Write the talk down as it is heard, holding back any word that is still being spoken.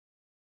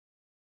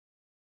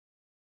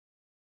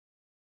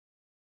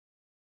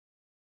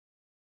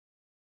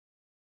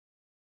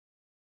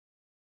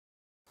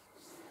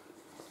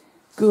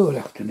Good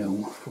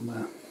afternoon from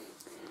a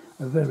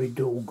very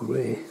dull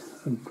grey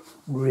and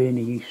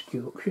rainy East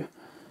Yorkshire.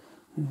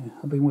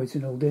 I've been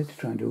waiting all day to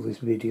try and do this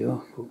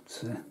video, but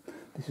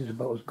this is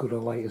about as good a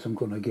light as I'm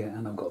going to get,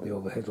 and I've got the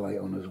overhead light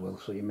on as well,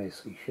 so you may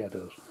see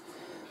shadows.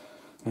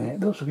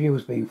 Those of you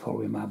who've been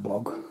following my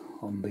blog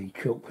on the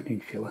Chalk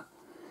Peninsula,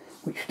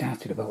 which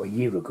started about a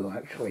year ago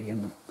actually,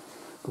 and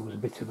there was a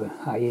bit of a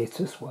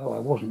hiatus while I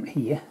wasn't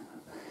here.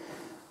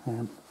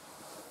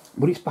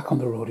 But it's back on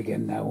the road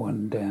again now,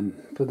 and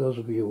for those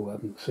of you who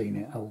haven't seen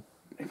it,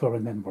 if I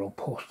remember, I'll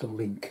post a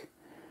link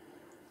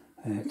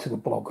to the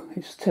blog.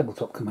 It's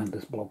Tabletop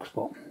Commanders Blog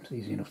spot. It's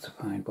easy enough to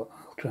find, but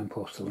I'll try and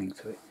post a link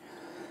to it.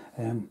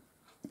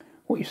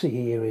 What you see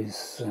here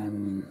is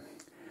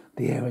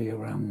the area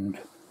around,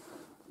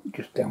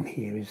 just down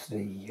here is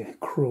the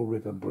Crow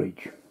River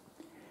Bridge.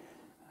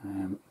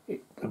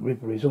 The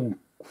river is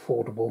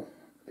unfordable,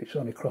 it's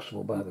only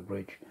crossable by the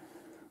bridge.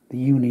 The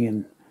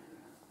Union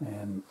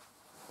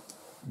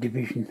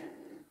Division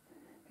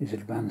is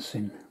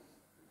advancing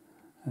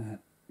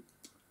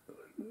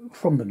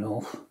from the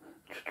north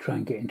to try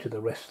and get into the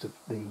rest of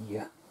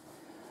the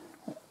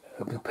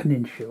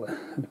peninsula.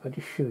 And if I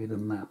just show you the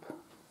map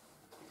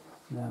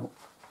now,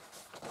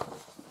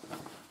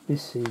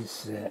 this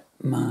is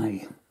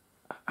my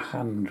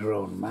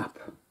hand-drawn map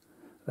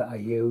that I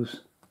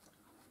use,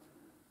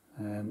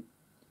 and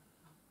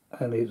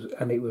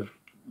it was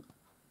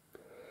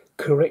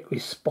correctly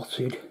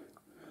spotted.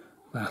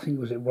 I think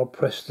it was at Rob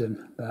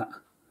Preston that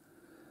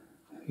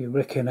you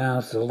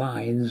recognise the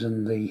lines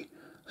and the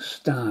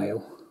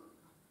style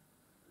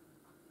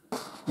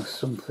as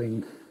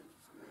something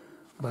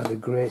by the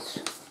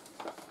great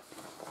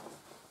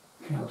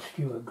Charles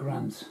Stewart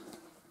Grant,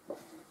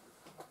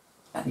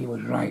 and he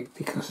was right,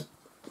 because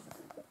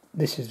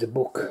this is the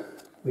book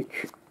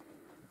which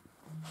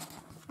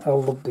I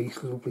love,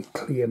 these lovely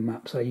clear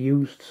maps. I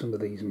used some of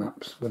these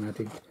maps when I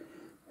did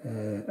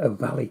a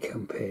Valley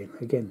campaign,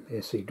 again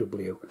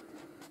ACW.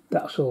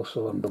 That's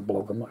also on the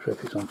blog. I'm not sure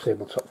if it's on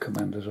Tabletop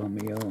Commanders on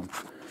my own,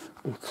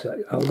 but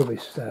I love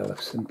his style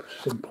of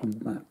simple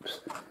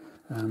maps.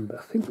 And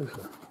I think there's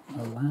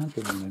a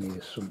larger one in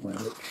here somewhere,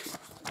 which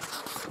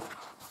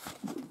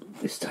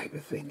this type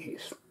of thing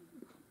is.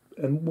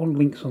 And one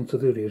links onto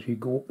the other. As you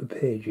go up the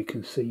page, you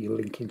can see you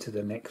link into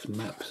the next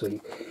map, so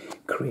you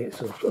create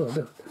those.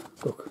 Oh,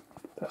 look,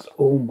 that's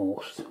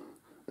almost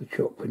the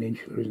Chalk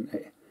Peninsula, isn't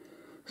it?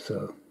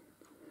 So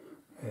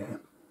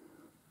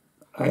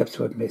I have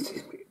to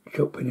admit,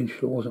 Chalk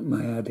Peninsula wasn't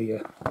my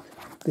idea.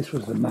 This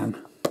was the man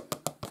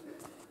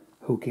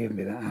who gave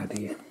me that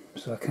idea,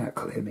 so I can't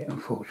claim it,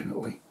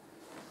 unfortunately.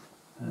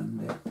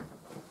 And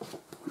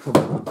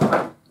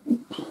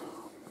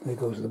there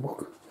goes the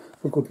book.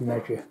 For good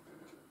measure,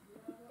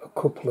 a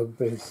couple of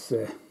his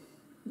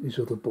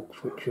other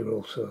books, which are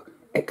also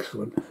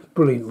excellent,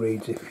 brilliant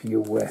reads if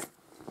you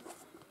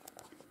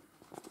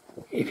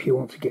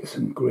want to get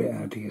some great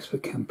ideas for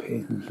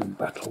campaigns and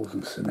battles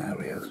and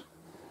scenarios.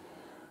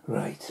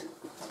 Right,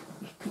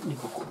 just pick my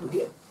book up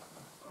again.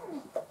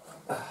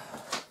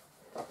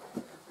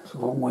 It's a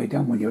long way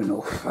down when you're an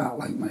old fat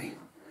like me.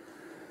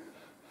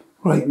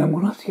 Right, and I'm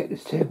going to have to get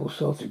this table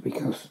sorted,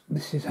 because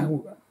this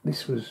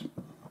was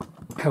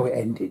how it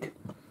ended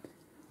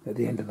at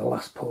the end of the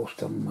last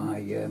post on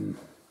my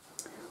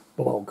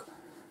blog,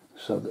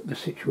 so that the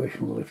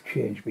situation will have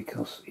changed,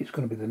 because it's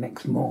going to be the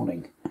next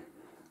morning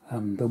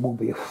and there will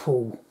be a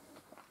full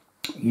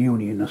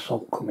Union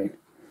assault coming.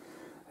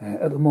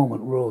 At the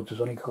moment, Rhodes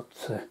has only got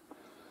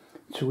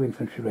 2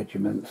 infantry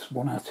regiments,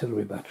 1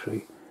 artillery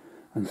battery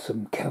and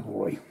some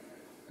cavalry.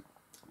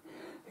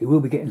 He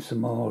will be getting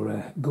some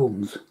more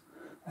guns,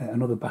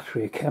 another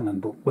battery of cannon,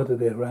 but whether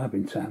they arrive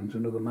in time is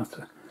another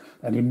matter.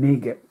 And he may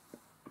get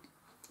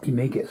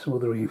some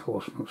other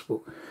reinforcements,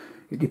 but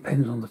it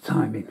depends on the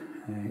timing.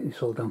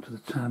 It's all down to the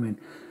timing,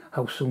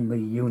 how soon the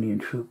Union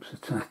troops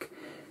attack,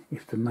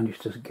 if they manage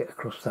to get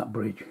across that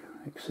bridge,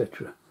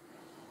 etc.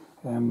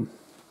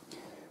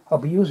 I'll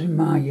be using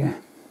my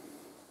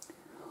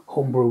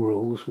homebrew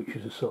rules, which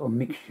is a sort of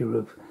mixture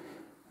of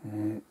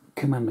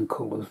command and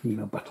colours,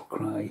 battle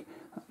cry.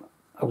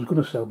 I was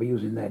going to say I'll be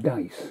using their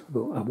dice,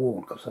 but I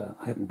won't, because I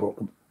haven't brought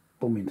the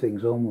bumming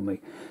things home with me.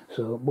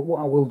 So, but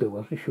what I will do,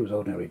 I'll just use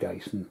ordinary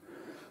dice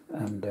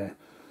and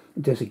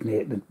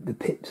designate the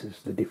pits as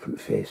the different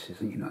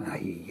faces,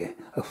 i.e.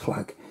 a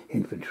flag,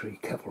 infantry,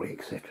 cavalry,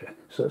 etc.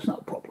 So it's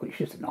not a problem, it's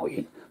just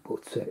annoying,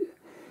 but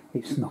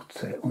it's not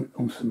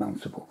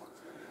unsurmountable.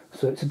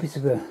 So it's a bit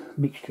of a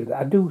mixture that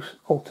I do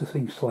alter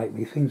things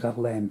slightly, things I've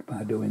learned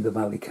by doing the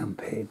Valley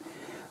campaign.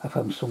 I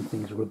found some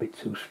things were a bit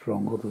too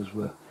strong, others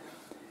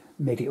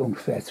made it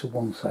unfair to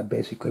one side.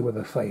 Basically,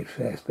 whoever fired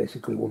first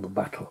basically won the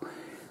battle.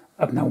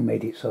 I've now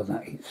made it so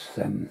that it's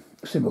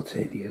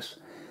simultaneous,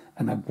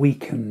 and I've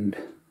weakened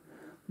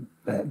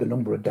the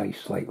number of dice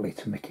slightly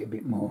to make it a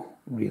bit more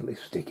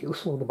realistic. It'll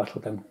slow the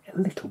battle down a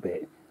little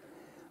bit,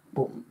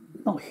 but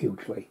not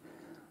hugely.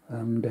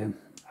 And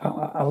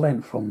I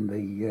learned from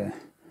the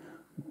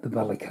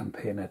Valley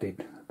campaign I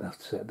did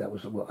that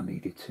was what I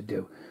needed to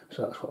do,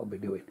 so that's what I'll be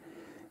doing.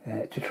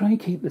 To try and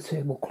keep the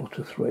table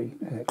clutter-free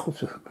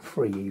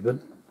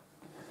even,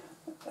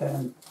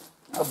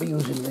 I'll be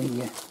using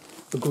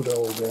the good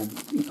old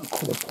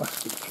coloured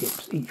plastic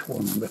chips, each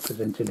one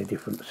representing a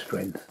different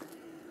strength.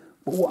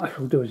 But what I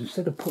shall do is,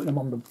 instead of putting them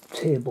on the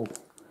table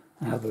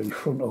either in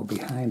front or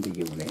behind the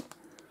unit,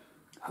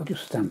 I'll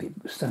just stand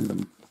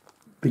them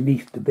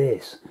beneath the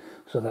base,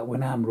 so that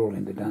when I'm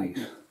rolling the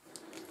dice,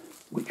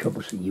 which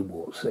obviously you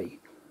won't see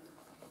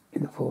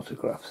in the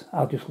photographs,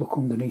 I'll just look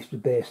underneath the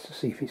base to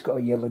see if it's got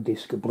a yellow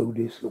disc, a blue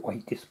disc, a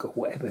white disc or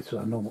whatever, so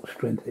I know what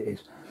strength it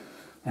is,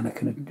 and I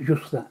can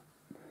adjust that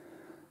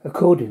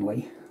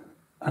accordingly,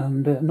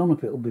 and none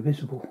of it will be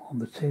visible on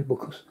the table,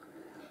 because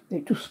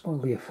it just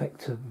spoils the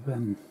effect of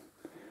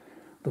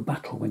the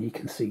battle when you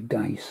can see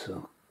dice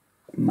or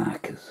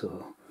markers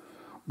or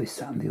this,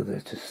 that and the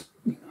other.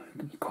 You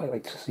quite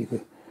like to see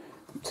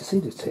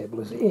the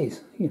table as it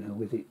is,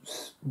 with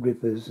its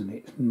rivers and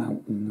its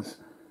mountains,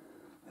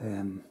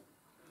 the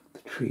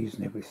trees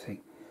and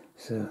everything.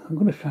 So I'm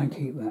going to try and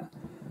keep that,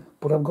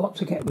 but I've got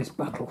to get this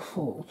battle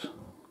fought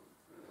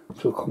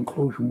to a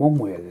conclusion one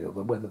way or the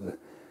other, whether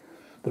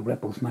the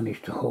rebels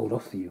managed to hold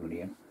off the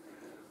Union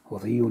or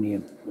the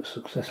Union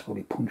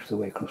successfully punched their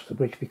way across the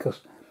bridge,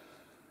 because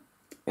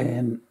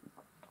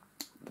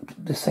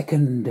the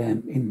second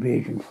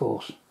invasion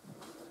force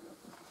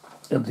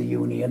of the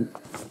Union,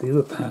 the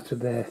other part of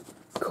their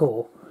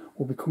corps,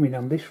 will be coming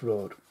down this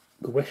road,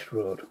 the West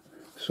Road.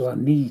 So I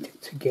need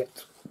to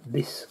get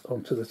this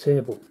onto the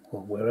table,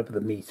 or wherever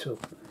they meet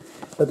up.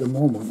 At the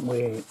moment,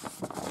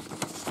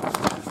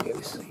 get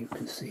this so you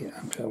can see it.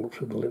 I'm trying to look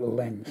through the little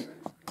lens.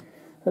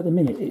 At the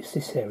minute, it's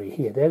this area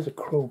here. There's a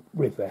Crow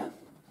River.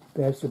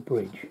 There's the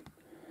bridge.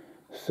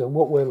 So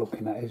what we're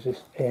looking at is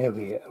this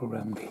area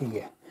around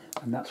here,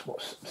 and that's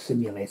what's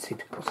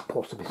simulated, what's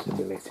supposed to be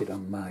simulated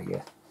on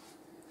my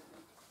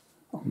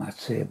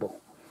table.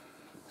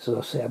 So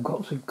I say I've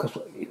got to, because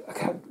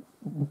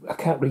I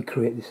can't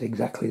recreate this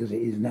exactly as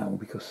it is now,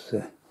 because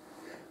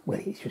well,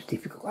 it's just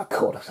difficult. I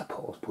could, I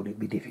suppose, but it'd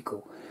be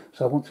difficult.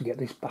 So I want to get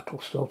this battle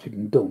sorted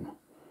and done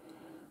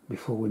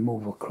before we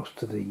move across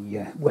to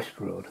the West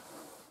Road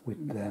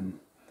with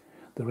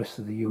the rest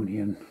of the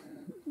Union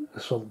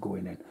assault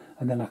going in,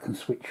 and then I can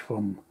switch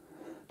from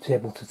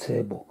table to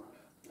table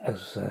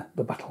as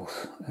the battle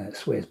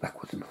sways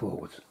backwards and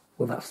forwards.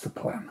 Well, that's the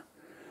plan.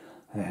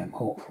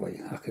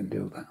 Hopefully I can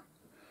do that.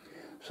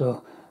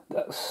 So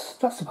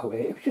that's about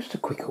it. It was just a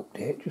quick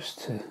update,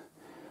 just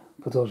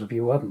for those of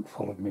you who haven't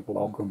followed my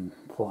blog and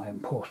thought I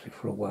haven't posted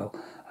for a while.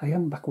 I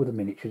am back with the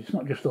miniatures. It's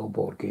not just all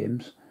board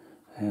games.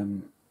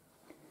 I've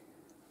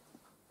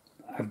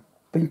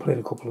been playing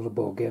a couple of the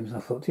board games, and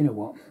I thought, you know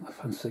what, I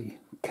fancy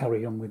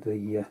carrying on with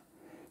the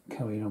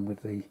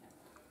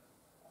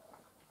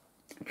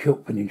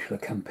Peninsular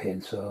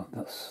campaign. So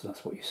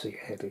that's what you see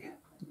ahead of you,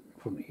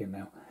 in front of you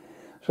now.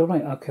 So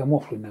right, okay, I'm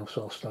waffling now,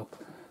 so I'll stop.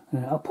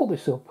 I'll pull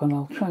this up and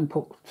I'll try and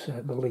put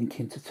the link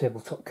into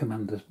Tabletop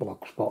Commanders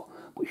Blog spot,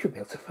 but you should be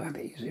able to find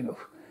it easy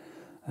enough.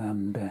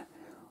 And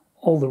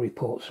all the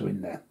reports are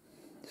in there.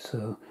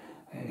 So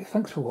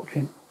thanks for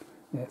watching.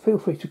 Feel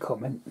free to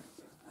comment,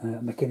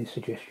 make any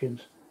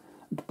suggestions,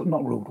 but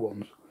not rude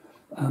ones.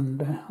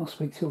 And I'll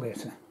speak to you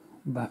later.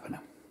 Bye for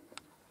now.